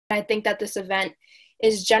I think that this event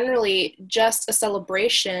is generally just a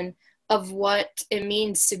celebration of what it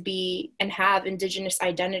means to be and have Indigenous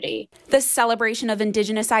identity. The celebration of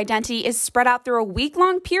Indigenous identity is spread out through a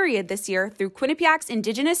week-long period this year through Quinnipiac's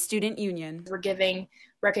Indigenous Student Union. We're giving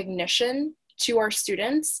recognition to our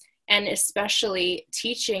students and especially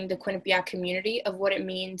teaching the Quinnipiac community of what it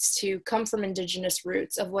means to come from Indigenous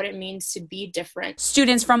roots, of what it means to be different.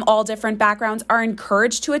 Students from all different backgrounds are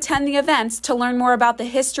encouraged to attend the events to learn more about the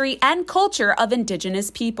history and culture of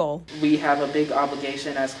Indigenous people. We have a big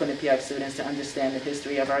obligation as Quinnipiac students to understand the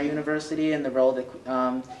history of our university and the role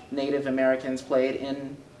that Native Americans played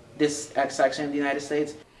in this section of the United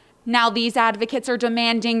States. Now these advocates are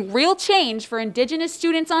demanding real change for Indigenous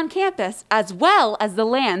students on campus, as well as the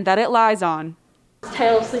land that it lies on.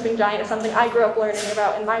 Tale of Sleeping Giant is something I grew up learning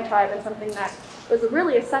about in my tribe and something that was a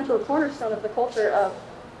really essential cornerstone of the culture of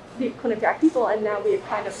the Quinnipiac people, and now we've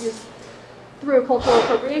kind of used, through cultural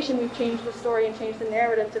appropriation, we've changed the story and changed the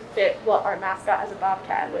narrative to fit what our mascot as a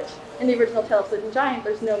bobcat, which in the original Tale of Sleeping Giant,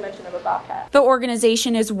 there's no mention of a bobcat. The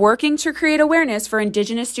organization is working to create awareness for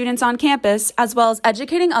Indigenous students on campus, as well as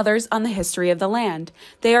educating others on the history of the land.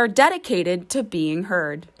 They are dedicated to being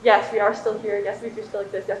heard. Yes, we are still here. Yes, we do still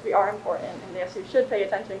exist. Yes, we are important. And yes, you should pay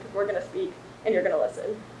attention because we're going to speak and you're going to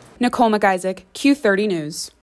listen. Nicole McIsaac, Q30 News.